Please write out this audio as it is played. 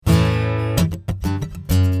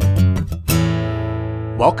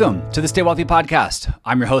Welcome to the Stay Wealthy Podcast.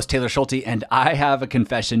 I'm your host, Taylor Schulte, and I have a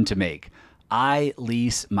confession to make. I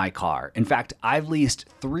lease my car. In fact, I've leased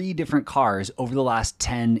 3 different cars over the last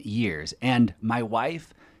 10 years, and my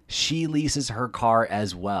wife, she leases her car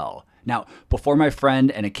as well. Now, before my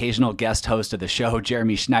friend and occasional guest host of the show,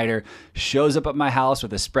 Jeremy Schneider, shows up at my house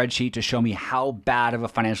with a spreadsheet to show me how bad of a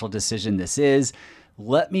financial decision this is,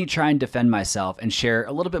 let me try and defend myself and share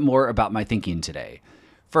a little bit more about my thinking today.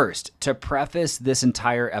 First, to preface this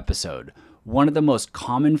entire episode, one of the most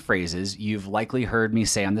common phrases you've likely heard me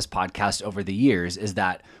say on this podcast over the years is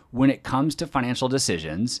that when it comes to financial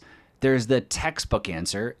decisions, there's the textbook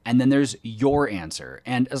answer and then there's your answer.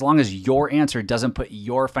 And as long as your answer doesn't put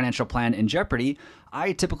your financial plan in jeopardy,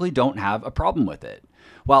 I typically don't have a problem with it.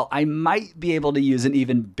 While I might be able to use an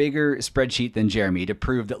even bigger spreadsheet than Jeremy to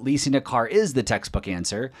prove that leasing a car is the textbook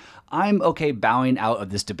answer, I'm okay bowing out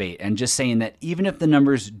of this debate and just saying that even if the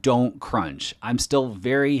numbers don't crunch, I'm still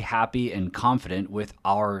very happy and confident with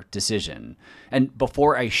our decision. And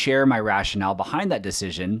before I share my rationale behind that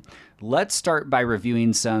decision, let's start by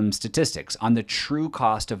reviewing some statistics on the true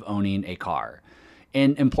cost of owning a car.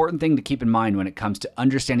 An important thing to keep in mind when it comes to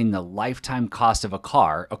understanding the lifetime cost of a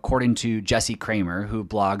car, according to Jesse Kramer, who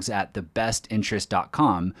blogs at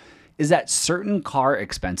thebestinterest.com, is that certain car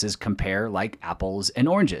expenses compare like apples and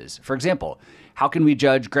oranges. For example, how can we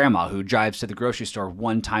judge grandma who drives to the grocery store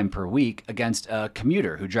 1 time per week against a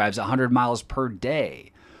commuter who drives 100 miles per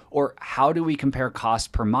day? Or how do we compare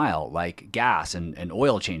cost per mile, like gas and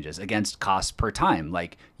oil changes, against cost per time,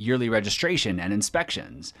 like yearly registration and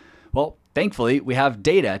inspections? Well, thankfully, we have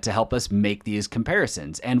data to help us make these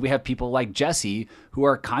comparisons, and we have people like Jesse who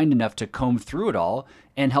are kind enough to comb through it all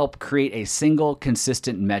and help create a single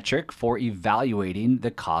consistent metric for evaluating the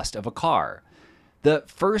cost of a car. The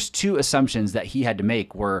first 2 assumptions that he had to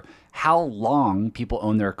make were how long people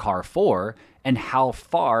own their car for and how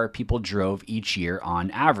far people drove each year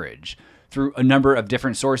on average. Through a number of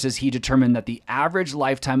different sources, he determined that the average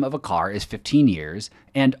lifetime of a car is 15 years,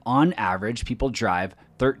 and on average, people drive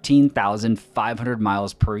 13,500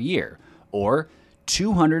 miles per year, or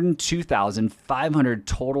 202,500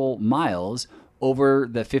 total miles over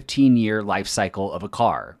the 15-year life cycle of a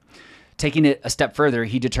car. Taking it a step further,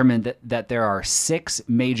 he determined that there are 6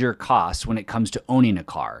 major costs when it comes to owning a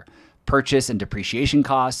car: purchase and depreciation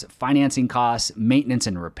costs, financing costs, maintenance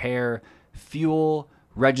and repair, fuel,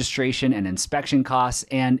 registration and inspection costs,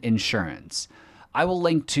 and insurance. I will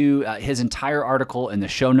link to his entire article in the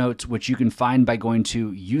show notes, which you can find by going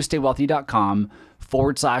to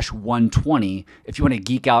youstaywealthy.com/120 if you want to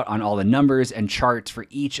geek out on all the numbers and charts for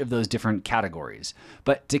each of those different categories.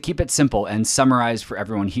 But to keep it simple and summarize for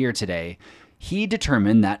everyone here today, he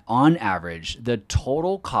determined that on average, the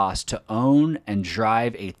total cost to own and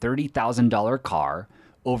drive a $30,000 car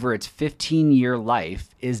over its 15-year life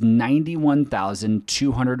is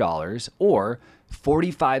 $91,200 or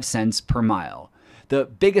 45 cents per mile. The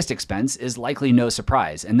biggest expense is likely no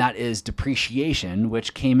surprise, and that is depreciation,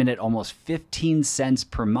 which came in at almost 15 cents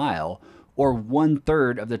per mile or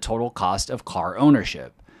 1/3 of the total cost of car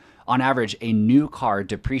ownership. On average, a new car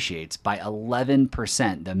depreciates by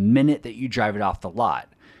 11% the minute that you drive it off the lot.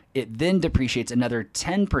 It then depreciates another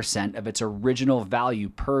 10% of its original value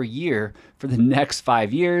per year for the next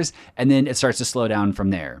 5 years, and then it starts to slow down from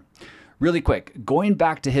there. Really quick, going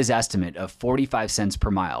back to his estimate of 45 cents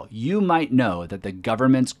per mile, you might know that the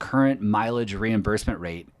government's current mileage reimbursement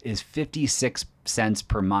rate is 56 cents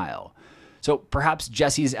per mile. So perhaps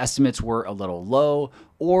Jesse's estimates were a little low,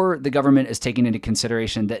 or the government is taking into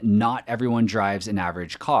consideration that not everyone drives an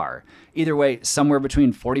average car. Either way, somewhere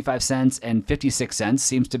between 45 cents and 56 cents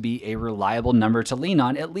seems to be a reliable number to lean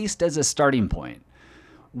on, at least as a starting point.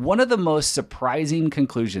 One of the most surprising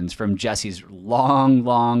conclusions from Jesse's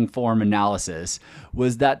long form analysis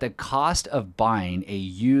was that the cost of buying a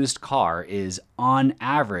used car is, on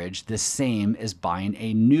average, the same as buying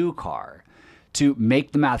a new car. To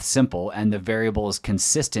make the math simple and the variables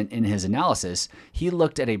consistent in his analysis, he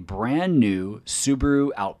looked at a brand new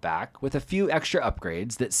Subaru Outback with a few extra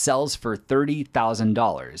upgrades that sells for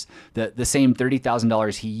 $30,000, the same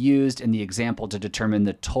 $30,000 he used in the example to determine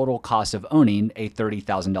the total cost of owning a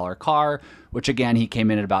 $30,000 car, which again, he came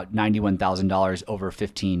in at about $91,000 over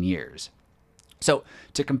 15 years. So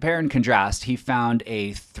to compare and contrast, he found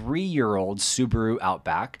a 3-year-old Subaru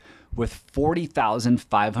Outback with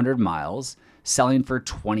 40,500 miles, selling for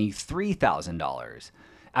 $23,000.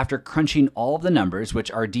 After crunching all of the numbers, which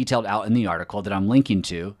are detailed out in the article that I'm linking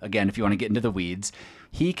to, again, if you want to get into the weeds,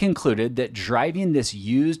 he concluded that driving this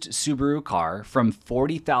used Subaru car from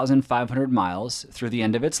 40,500 miles through the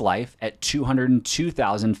end of its life at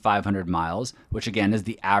 202,500 miles, which again is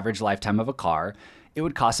the average lifetime of a car, it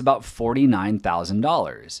would cost about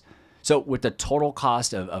 $49,000. So with the total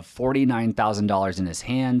cost of $49,000 in his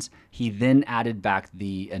hands, he then added back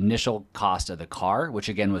the initial cost of the car, which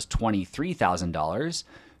again was $23,000,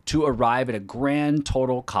 to arrive at a grand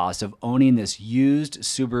total cost of owning this used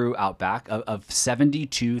Subaru Outback of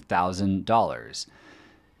 $72,000.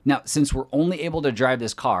 Now, since we're only able to drive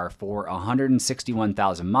this car for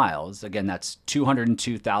 161,000 miles, again, that's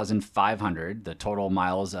 202,500, the total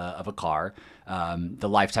miles of a car, the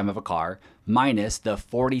lifetime of a car, minus the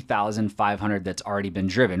 40,500 that's already been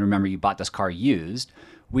driven. Remember, you bought this car used.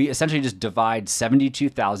 We essentially just divide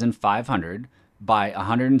 72,500 by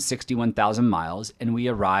 161,000 miles, and we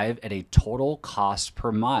arrive at a total cost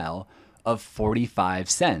per mile of 45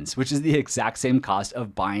 cents, which is the exact same cost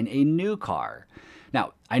of buying a new car.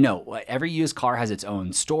 Now, I know every used car has its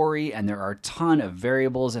own story, and there are a ton of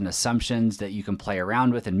variables and assumptions that you can play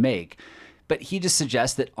around with and make, but he just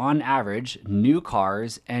suggests that on average, new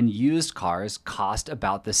cars and used cars cost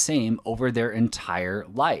about the same over their entire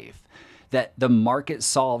life. That the market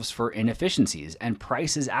solves for inefficiencies and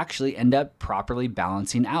prices actually end up properly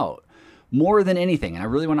balancing out. More than anything, and I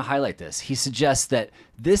really want to highlight this, he suggests that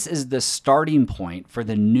this is the starting point for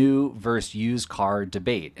the new versus used car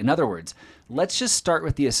debate. In other words, let's just start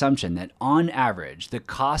with the assumption that on average, the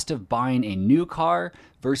cost of buying a new car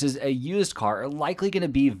versus a used car are likely going to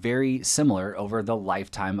be very similar over the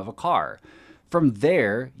lifetime of a car. From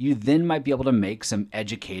there, you then might be able to make some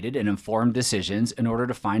educated and informed decisions in order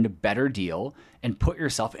to find a better deal and put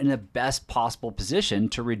yourself in the best possible position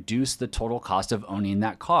to reduce the total cost of owning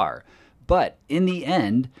that car. But in the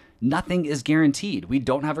end, nothing is guaranteed. We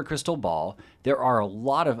don't have a crystal ball. There are a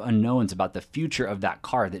lot of unknowns about the future of that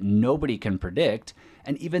car that nobody can predict.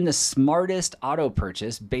 And even the smartest auto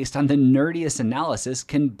purchase based on the nerdiest analysis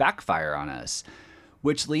can backfire on us.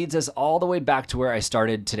 Which leads us all the way back to where I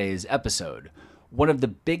started today's episode. One of the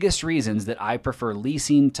biggest reasons that I prefer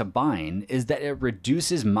leasing to buying is that it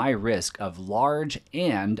reduces my risk of large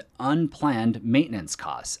and unplanned maintenance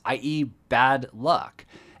costs, i.e. bad luck.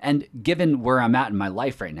 And given where I'm at in my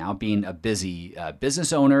life right now, being a busy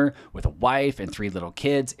business owner with a wife and 3 little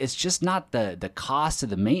kids, it's just not the cost of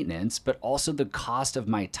the maintenance, but also the cost of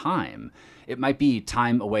my time. It might be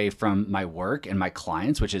time away from my work and my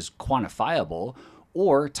clients, which is quantifiable,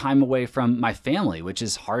 or time away from my family, which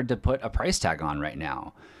is hard to put a price tag on right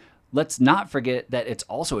now. Let's not forget that it's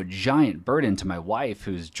also a giant burden to my wife,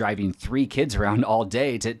 who's driving 3 kids around all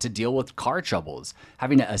day to deal with car troubles.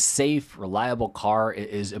 Having a safe, reliable car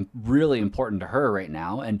is really important to her right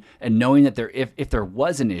now. And knowing that if there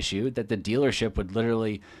was an issue, that the dealership would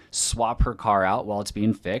literally swap her car out while it's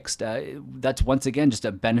being fixed, that's once again just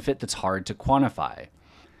a benefit that's hard to quantify.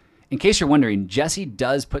 In case you're wondering, Jesse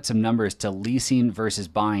does put some numbers to leasing versus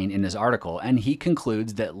buying in his article, and he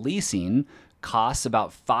concludes that leasing costs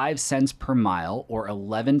about 5 cents per mile or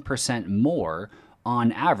 11% more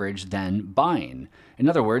on average than buying. In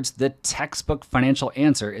other words, the textbook financial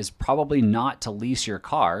answer is probably not to lease your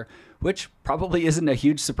car, which probably isn't a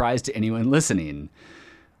huge surprise to anyone listening.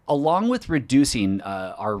 Along with reducing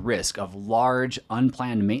our risk of large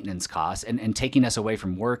unplanned maintenance costs and taking us away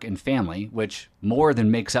from work and family, which more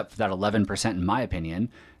than makes up for that 11% in my opinion,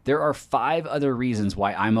 there are 5 other reasons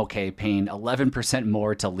why I'm okay paying 11%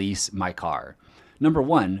 more to lease my car. Number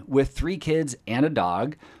 1, with 3 kids and a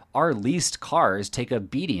dog, our leased cars take a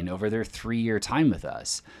beating over their 3-year time with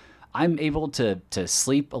us. I'm able to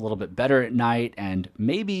sleep a little bit better at night and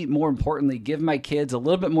maybe more importantly, give my kids a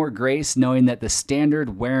little bit more grace knowing that the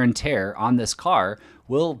standard wear and tear on this car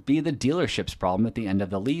will be the dealership's problem at the end of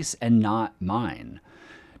the lease and not mine.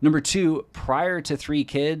 Number 2, prior to 3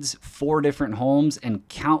 kids, 4 different homes, and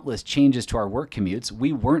countless changes to our work commutes,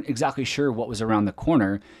 we weren't exactly sure what was around the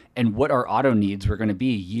corner and what our auto needs were going to be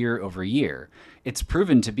year over year. It's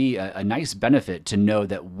proven to be a nice benefit to know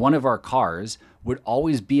that one of our cars would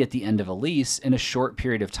always be at the end of a lease in a short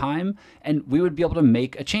period of time, and we would be able to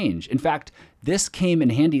make a change. In fact, this came in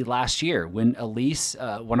handy last year when a lease,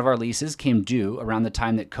 one of our leases came due around the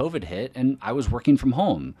time that COVID hit, and I was working from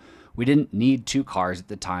home. We didn't need 2 cars at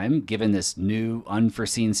the time, given this new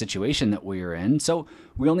unforeseen situation that we were in, so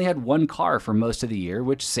we only had 1 car for most of the year,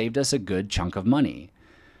 which saved us a good chunk of money.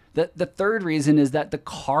 The third reason is that the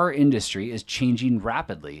car industry is changing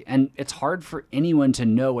rapidly, and it's hard for anyone to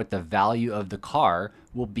know what the value of the car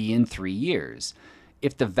will be in 3 years.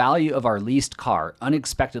 If the value of our leased car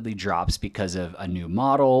unexpectedly drops because of a new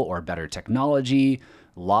model or better technology,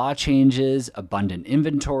 law changes, abundant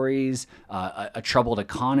inventories, a troubled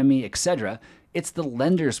economy, etc., it's the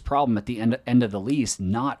lender's problem at the end of the lease,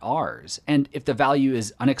 not ours. And if the value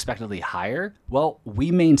is unexpectedly higher, well, we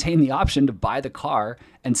maintain the option to buy the car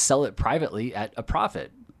and sell it privately at a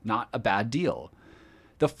profit. Not a bad deal.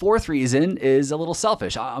 The fourth reason is a little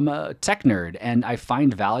selfish. I'm a tech nerd and I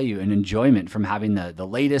find value and enjoyment from having the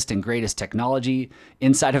latest and greatest technology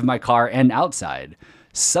inside of my car and outside.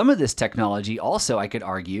 Some of this technology also, I could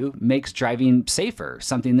argue, makes driving safer,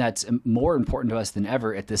 something that's more important to us than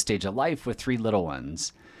ever at this stage of life with 3 little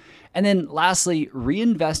ones. And then lastly,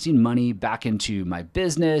 reinvesting money back into my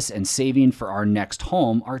business and saving for our next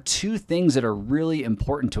home are 2 things that are really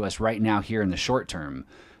important to us right now here in the short term.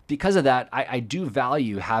 Because of that, I do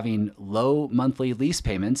value having low monthly lease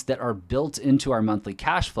payments that are built into our monthly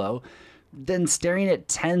cash flow than staring at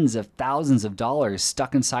tens of thousands of dollars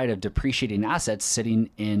stuck inside of depreciating assets sitting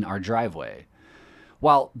in our driveway.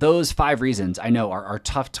 While those 5 reasons I know are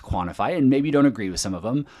tough to quantify, and maybe you don't agree with some of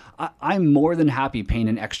them, I'm more than happy paying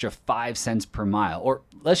an extra 5 cents per mile. Or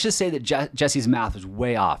let's just say that Jesse's math was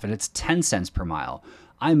way off and it's 10 cents per mile.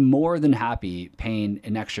 I'm more than happy paying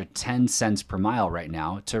an extra 10 cents per mile right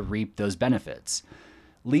now to reap those benefits.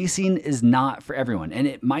 Leasing is not for everyone, and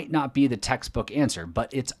it might not be the textbook answer,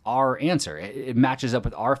 but it's our answer. It matches up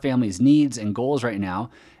with our family's needs and goals right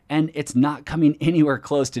now, and it's not coming anywhere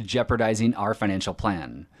close to jeopardizing our financial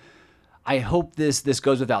plan. I hope this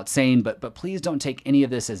goes without saying, but please don't take any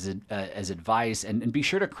of this as advice, and be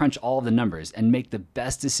sure to crunch all of the numbers and make the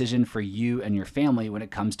best decision for you and your family when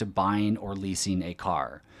it comes to buying or leasing a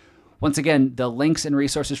car. Once again, the links and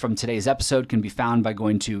resources from today's episode can be found by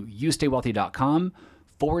going to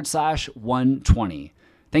youstaywealthy.com/120.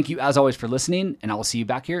 Thank you as always for listening, and I will see you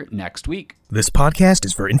back here next week. This podcast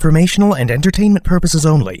is for informational and entertainment purposes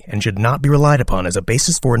only and should not be relied upon as a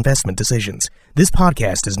basis for investment decisions. This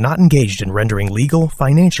podcast is not engaged in rendering legal,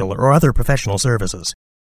 financial, or other professional services.